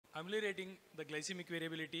ameliorating the glycemic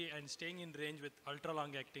variability and staying in range with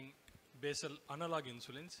ultra-long-acting basal analog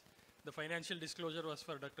insulins. The financial disclosure was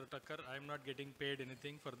for Dr. Tucker. I am not getting paid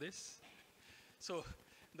anything for this. So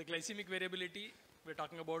the glycemic variability, we're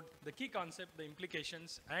talking about the key concept, the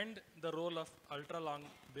implications, and the role of ultra-long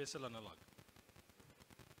basal analog.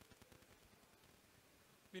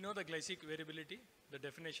 We know the glycemic variability. The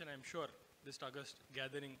definition, I'm sure, this August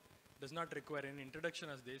gathering does not require any introduction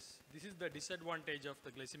as this. This is the disadvantage of the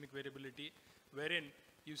glycemic variability, wherein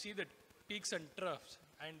you see the peaks and troughs,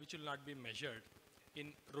 and which will not be measured in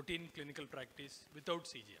routine clinical practice without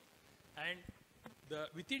CGM. And the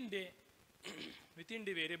within day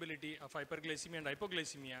variability of hyperglycemia and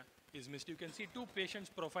hypoglycemia is missed. You can see two patients'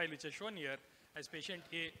 profile which are shown here as patient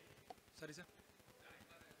A. Sorry, sir?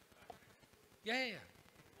 Yeah.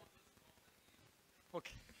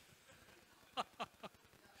 Okay.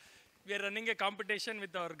 We are running a competition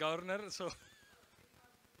with our governor, so.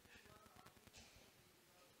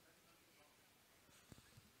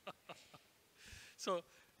 So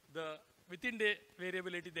the within day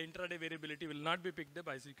variability, the intraday variability will not be picked up.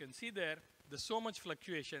 As you can see there, there's so much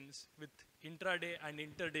fluctuations with intraday and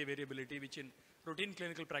interday variability, which in routine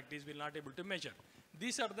clinical practice we're not able to measure.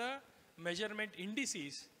 These are the measurement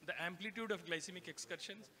indices, the amplitude of glycemic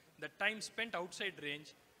excursions, the time spent outside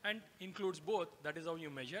range, and includes both. That is how you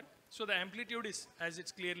measure. So the amplitude is, as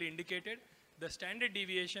it's clearly indicated, the standard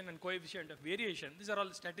deviation and coefficient of variation. These are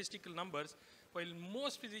all statistical numbers. While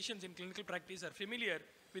most physicians in clinical practice are familiar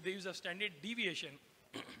with the use of standard deviation,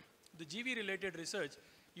 the GV-related research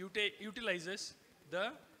utilizes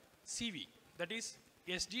the CV. That is,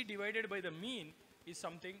 SG divided by the mean is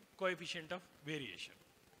something coefficient of variation.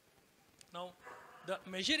 Now, the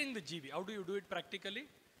measuring the GV, how do you do it practically?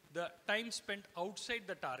 The time spent outside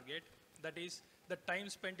the target, that is, the time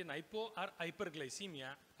spent in hypo or hyperglycemia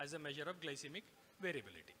as a measure of glycemic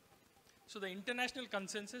variability. So the international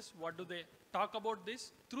consensus, what do they talk about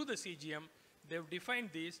this? Through the CGM, they've defined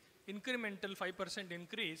this incremental 5%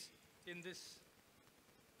 increase in this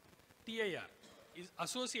TIR is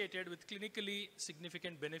associated with clinically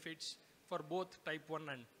significant benefits for both type 1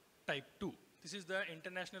 and type 2. This is the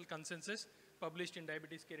international consensus published in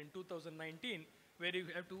Diabetes Care in 2019, where you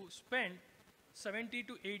have to spend 70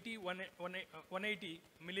 to 80, 180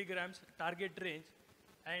 milligrams target range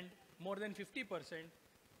and more than 50%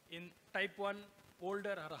 in type 1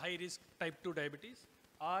 older or high risk type 2 diabetes,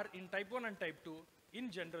 or in type 1 and type 2,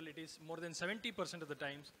 in general it is more than 70% of the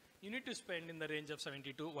times you need to spend in the range of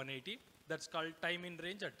 70 to 180. That's called time in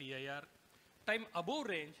range or TIR. Time above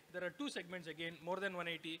range, there are two segments again, more than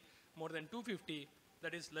 180, more than 250,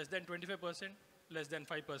 that is less than 25%, less than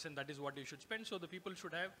 5%, that is what you should spend. So the people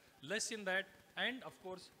should have less in that. And of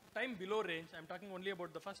course, time below range, I'm talking only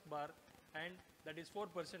about the first bar, and that is 4%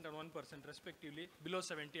 and 1% respectively, below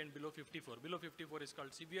 70 and below 54. Below 54 is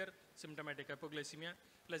called severe symptomatic hypoglycemia,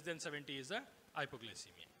 less than 70 is a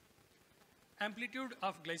hypoglycemia. Amplitude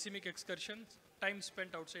of glycemic excursions, time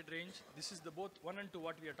spent outside range, this is the both 1 and 2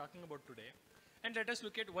 what we are talking about today. And let us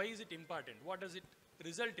look at why is it important, what does it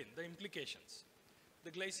result in, the implications. The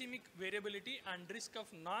glycemic variability and risk of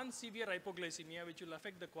non-severe hypoglycemia, which will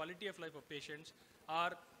affect the quality of life of patients,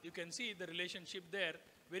 are, you can see the relationship there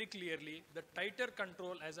very clearly. The tighter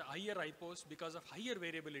control has a higher hypos because of higher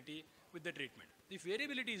variability with the treatment. If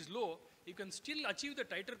variability is low, you can still achieve the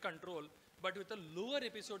tighter control, but with a lower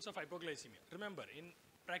episodes of hypoglycemia. Remember, in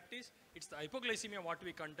practice, it's the hypoglycemia what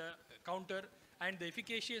we counter, and the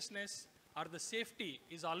efficaciousness or the safety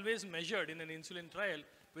is always measured in an insulin trial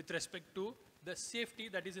with respect to the safety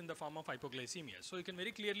that is in the form of hypoglycemia. So you can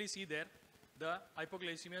very clearly see there the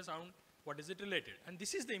hypoglycemia sound, what is it related? And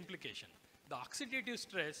this is the implication. The oxidative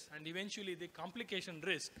stress and eventually the complication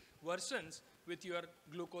risk worsens with your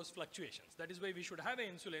glucose fluctuations. That is why we should have an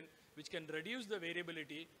insulin which can reduce the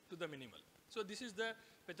variability to the minimal. So this is the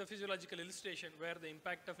pathophysiological illustration where the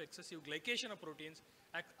impact of excessive glycation of proteins,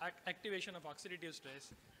 activation of oxidative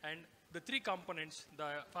stress, and the three components, the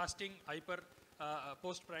fasting, hyper,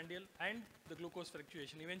 postprandial, and the glucose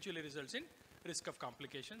fluctuation eventually results in risk of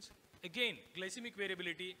complications. Again, glycemic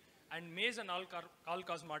variability and MACE and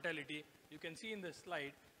all-cause mortality, you can see in the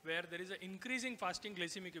slide where there is an increasing fasting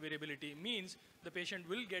glycemic variability means the patient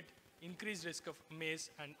will get increased risk of MACE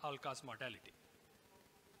and all-cause mortality.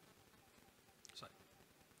 Sorry.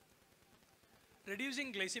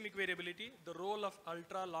 Reducing glycemic variability, the role of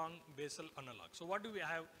ultra-long basal analog. So what do we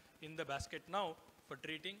have in the basket now for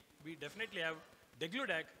treating? We definitely have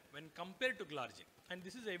degludec when compared to glargine. And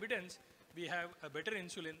this is evidence we have a better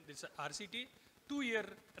insulin. This is RCT, 2-year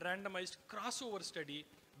randomized crossover study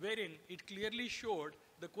wherein it clearly showed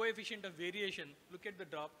the coefficient of variation, look at the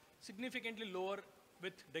drop, significantly lower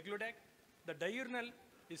with degludec. The diurnal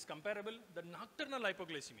is comparable. The nocturnal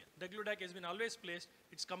hypoglycemia, degludec has been always placed,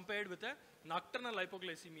 it's compared with a nocturnal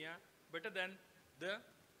hypoglycemia better than the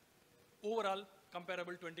overall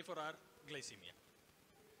comparable 24-hour glycemia.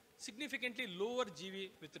 Significantly lower GV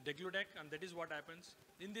with degludec, and that is what happens.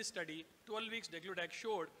 In this study, 12 weeks degludec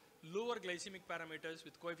showed lower glycemic parameters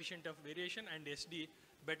with coefficient of variation and SD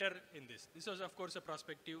better in this. This was, of course, a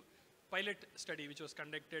prospective pilot study which was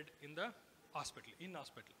conducted in the hospital,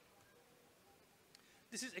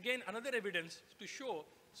 This is again another evidence to show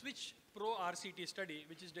switch pro RCT study,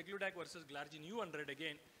 which is degludec versus glargine U100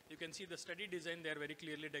 again. You can see the study design there very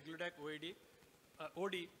clearly, degludec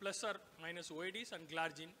OD plus or minus OADs and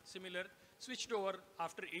glargine similar, switched over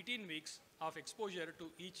after 18 weeks of exposure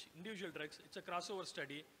to each individual drugs. It's a crossover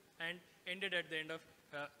study and ended at the end of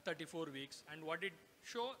 34 weeks. And what it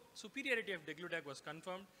show? Superiority of degludec was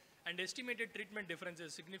confirmed, and estimated treatment difference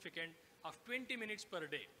is significant of 20 minutes per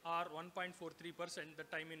day or 1.43% the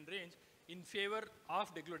time in range in favor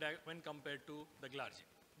of degludec when compared to the glargine.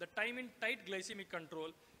 The time in tight glycemic control,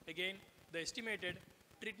 again, the estimated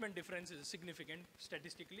treatment difference is significant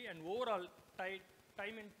statistically, and overall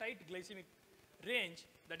time in tight glycemic range,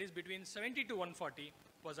 that is between 70 to 140,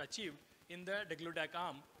 was achieved in the degludec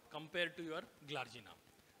arm compared to your glargine arm.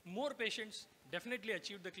 More patients definitely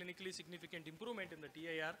achieved the clinically significant improvement in the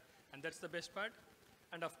TIR, and that's the best part.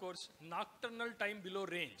 And of course, nocturnal time below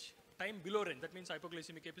range, that means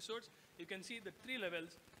hypoglycemic episodes. You can see the 3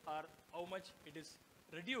 levels are how much it is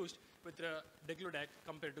reduced with degludec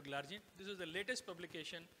compared to glargine. This is the latest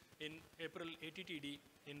publication in April ATTD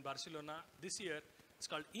in Barcelona this year. It's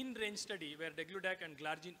called in-range study where degludec and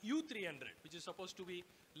glargine U300, which is supposed to be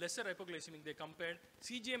lesser hypoglycemic, they compared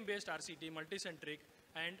CGM-based RCT, multicentric,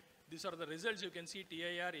 and these are the results. You can see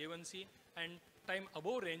TIR, A1C, and time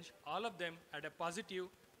above range. All of them had a positive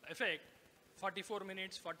effect. 44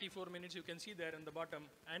 minutes, you can see there in the bottom,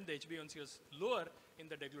 and the HbA1c was lower in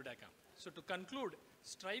the degludec arm. So to conclude,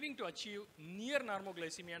 striving to achieve near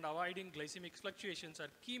normoglycemia and avoiding glycemic fluctuations are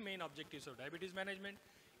key main objectives of diabetes management.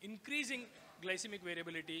 Increasing glycemic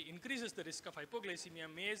variability increases the risk of hypoglycemia,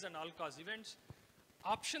 MACE, and all-cause events.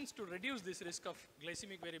 Options to reduce this risk of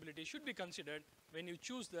glycemic variability should be considered when you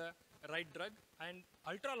choose the right drug, and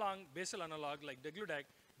ultra-long basal analog like degludec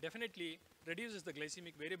definitely reduces the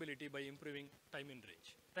glycemic variability by improving time in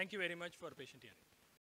range. Thank you very much for patient hearing.